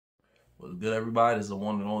What's good, everybody? This is the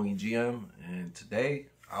one and only GM, and today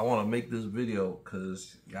I want to make this video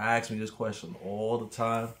because y'all ask me this question all the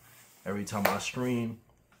time. Every time I stream,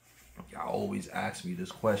 y'all always ask me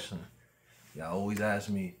this question. Y'all always ask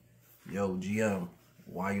me, yo, GM,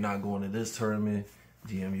 why you not going to this tournament?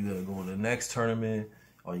 GM, you gotta go to the next tournament?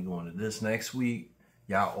 Are you going to this next week?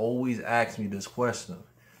 Y'all always ask me this question.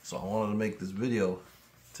 So I wanted to make this video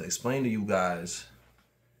to explain to you guys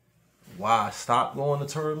why I stopped going to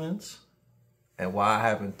tournaments and why I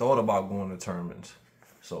haven't thought about going to tournaments.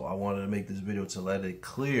 So I wanted to make this video to let it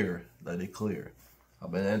clear.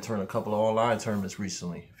 I've been entering a couple of online tournaments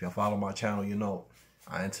recently. If y'all follow my channel, you know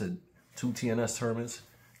I entered 2 TNS tournaments,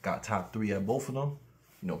 got top 3 at both of them.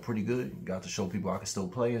 You know, pretty good. Got to show people I can still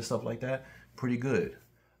play and stuff like that. Pretty good.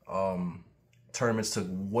 Tournaments took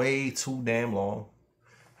way too damn long.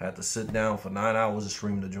 Had to sit down for 9 hours to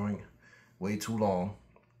stream the joint. Way too long.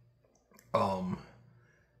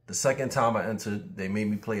 The second time I entered, they made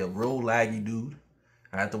me play a real laggy dude.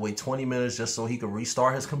 I had to wait 20 minutes just so he could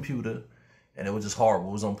restart his computer, and it was just horrible.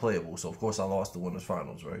 It was unplayable. So of course I lost the winners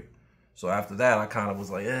finals, right? So after that, I kind of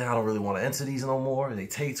was like, I don't really want to enter these no more. They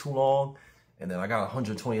take too long. And then I got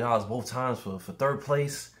 $120 both times for third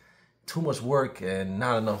place. Too much work and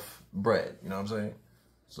not enough bread. You know what I'm saying?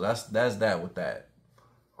 So that's that with that.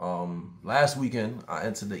 Last weekend I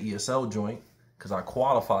entered the ESL joint because I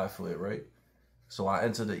qualified for it, right? So I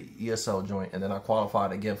entered the ESL joint, and then I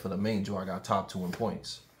qualified again for the main joint. I got top 2 in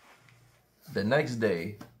points. The next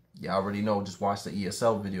day, y'all already know, just watched the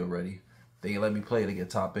ESL video already. They let me play to get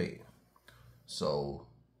top 8. So,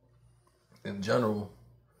 in general,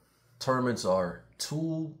 tournaments are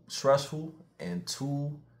too stressful and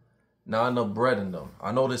too not enough bread in them.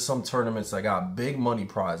 I know there's some tournaments that got big money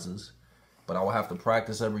prizes, but I will have to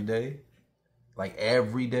practice every day,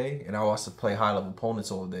 and I will have to play high-level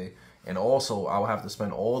opponents all day. And also, I will have to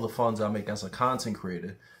spend all the funds I make as a content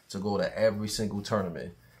creator to go to every single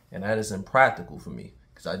tournament. And that is impractical for me.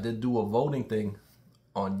 Because I did do a voting thing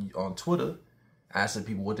on Twitter, asking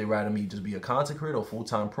people would they rather me just be a content creator or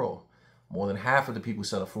full-time pro. More than half of the people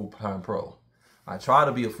said a full-time pro. I try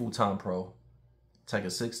to be a full-time pro.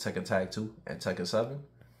 Tekken 6, Tekken Tag 2, and Tekken 7.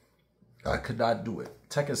 I could not do it.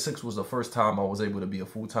 Tekken 6 was the first time I was able to be a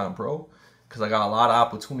full-time pro because I got a lot of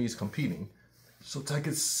opportunities competing. So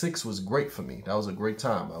Tekken 6 was great for me. That was a great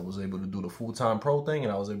time. I was able to do the full-time pro thing,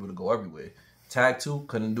 and I was able to go everywhere. Tag 2,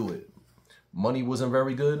 couldn't do it. Money wasn't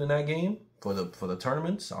very good in that game for the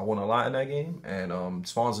tournaments. I won a lot in that game, and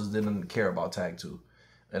sponsors didn't care about Tag 2.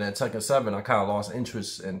 And then Tekken 7, I kind of lost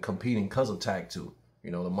interest in competing because of Tag 2. You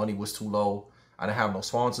know, the money was too low. I didn't have no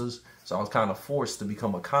sponsors, so I was kind of forced to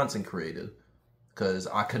become a content creator because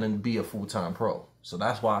I couldn't be a full-time pro. So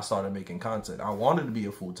that's why I started making content. I wanted to be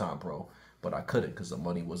a full-time pro, but I couldn't because the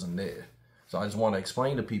money wasn't there. So I just want to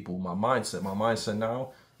explain to people my mindset. My mindset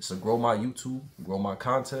now is to grow my YouTube, grow my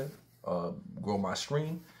content, grow my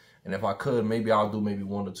stream. And if I could, maybe I'll do maybe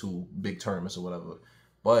 1 or 2 big tournaments or whatever.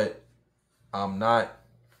 But I'm not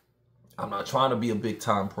trying to be a big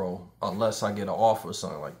time pro unless I get an offer or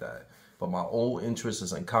something like that. But my own interest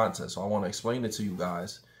is in content. So I want to explain it to you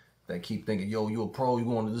guys that keep thinking, yo, you're a pro, you're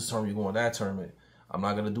going to this tournament, you're going to that tournament. I'm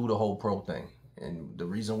not going to do the whole pro thing. And the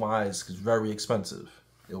reason why is because it's very expensive.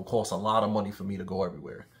 It will cost a lot of money for me to go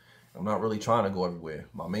everywhere. I'm not really trying to go everywhere.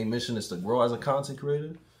 My main mission is to grow as a content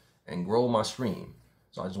creator and grow my stream.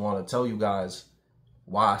 So I just want to tell you guys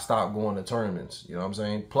why I stopped going to tournaments. You know what I'm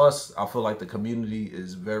saying? Plus, I feel like the community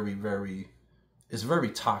is very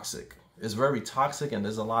toxic. It's very toxic, and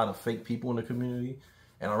there's a lot of fake people in the community.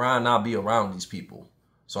 And I'd rather not be around these people.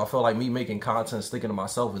 So I feel like me making content, sticking to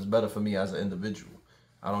myself is better for me as an individual.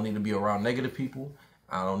 I don't need to be around negative people.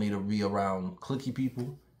 I don't need to be around cliquey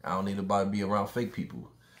people. I don't need to be around fake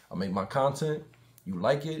people. I make my content. You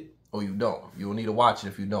like it or you don't. You don't need to watch it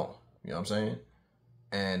if you don't. You know what I'm saying?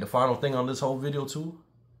 And the final thing on this whole video too,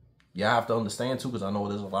 you have to understand too, because I know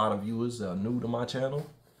there's a lot of viewers that are new to my channel.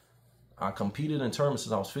 I competed in tournaments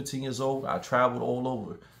since I was 15 years old. I traveled all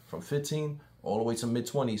over from 15 all the way to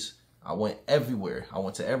mid-20s. I went everywhere. I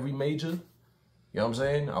went to every major. You know what I'm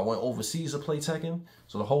saying? I went overseas to play Tekken.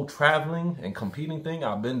 So the whole traveling and competing thing,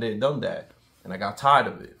 I've been there, done that. And I got tired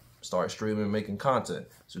of it. Started streaming and making content.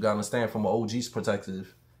 So you got to understand from an OG's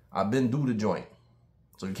perspective, I've been through the joint.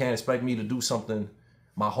 So you can't expect me to do something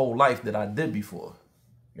my whole life that I did before.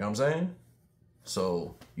 You know what I'm saying?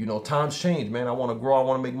 So, you know, times change, man. I want to grow. I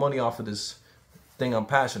want to make money off of this thing I'm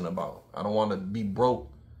passionate about. I don't want to be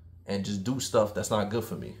broke and just do stuff that's not good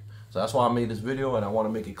for me. So that's why I made this video, and I want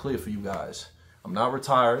to make it clear for you guys. I'm not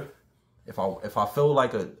retired. If I feel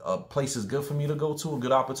like a place is good for me to go to, a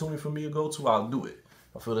good opportunity for me to go to, I'll do it.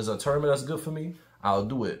 If I feel there's a tournament that's good for me, I'll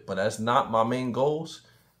do it. But that's not my main goals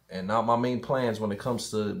and not my main plans when it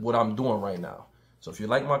comes to what I'm doing right now. So if you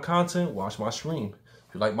like my content, watch my stream.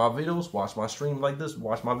 If you like my videos, watch my stream like this,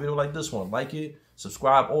 watch my video like this one. Like it,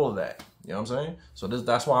 subscribe, all of that. You know what I'm saying? So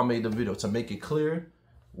that's why I made the video, to make it clear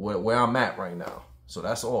where I'm at right now. So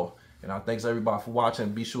that's all. And I thanks everybody for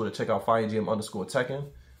watching. Be sure to check out fightinggm_Tekken.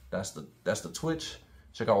 That's the Twitch.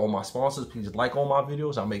 Check out all my sponsors. Please like all my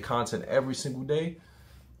videos. I make content every single day.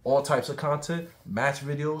 All types of content, match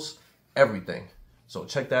videos, everything. So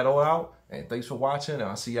check that all out. And thanks for watching. And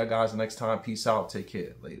I'll see y'all guys next time. Peace out. Take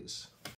care. Laters.